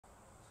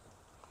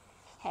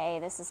Hey,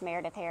 this is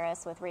Meredith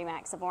Harris with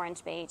RE/MAX of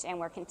Orange Beach, and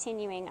we're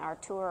continuing our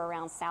tour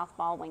around South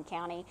Baldwin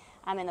County.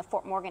 I'm in the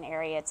Fort Morgan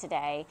area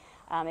today.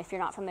 If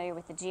you're not familiar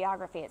with the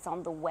geography, it's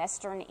on the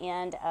western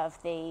end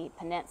of the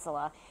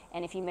peninsula,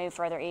 and if you move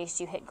further east,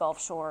 you hit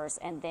Gulf Shores,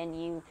 and then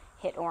you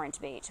hit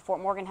Orange Beach.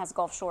 Fort Morgan has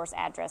Gulf Shores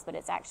address, but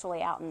it's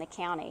actually out in the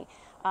county.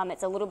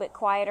 It's a little bit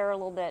quieter, a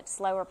little bit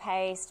slower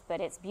paced,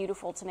 but it's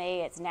beautiful to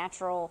me. It's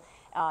natural.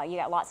 You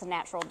got lots of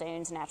natural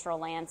dunes, natural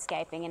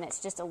landscaping, and it's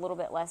just a little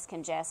bit less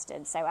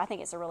congested. So I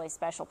think it's a really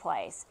special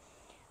place.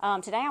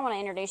 Today I want to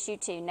introduce you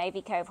to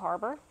Navy Cove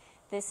Harbor.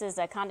 This is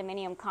a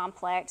condominium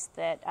complex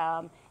that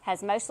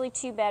has mostly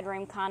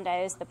two-bedroom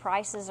condos. The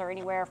prices are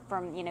anywhere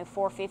from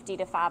 $450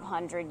 to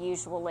 $500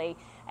 usually.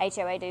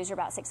 HOA dues are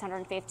about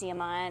 $650 a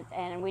month,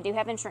 and we do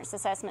have insurance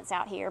assessments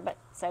out here, but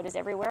so does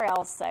everywhere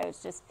else. So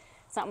it's just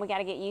something we got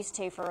to get used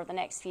to for the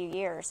next few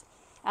years.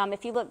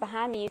 If you look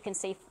behind me, you can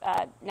see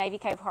Navy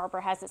Cove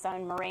Harbor has its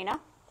own marina.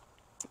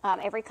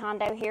 Every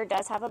condo here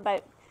does have a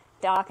boat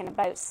dock and a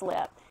boat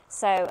slip.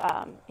 So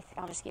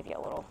I'll just give you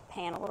a little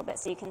pan a little bit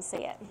so you can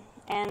see it.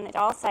 And it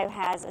also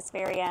has its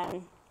very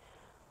own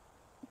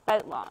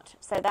boat launch.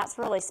 So that's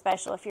really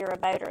special. If you're a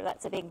boater,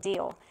 that's a big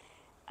deal.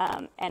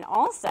 And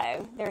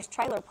also, there's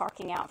trailer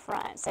parking out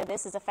front. So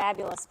this is a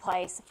fabulous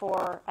place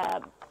for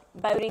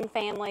boating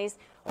families,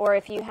 or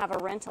if you have a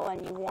rental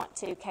and you want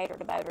to cater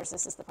to boaters,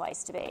 this is the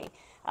place to be.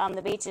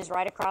 The beach is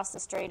right across the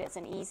street. It's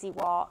an easy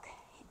walk.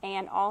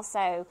 And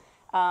also,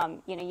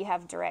 you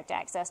have direct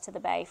access to the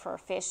bay for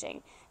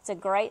fishing. It's a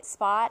great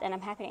spot, and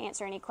I'm happy to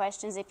answer any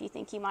questions. If you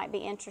think you might be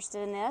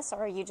interested in this,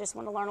 or you just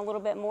want to learn a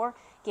little bit more,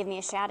 give me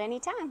a shout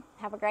anytime.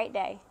 Have a great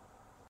day.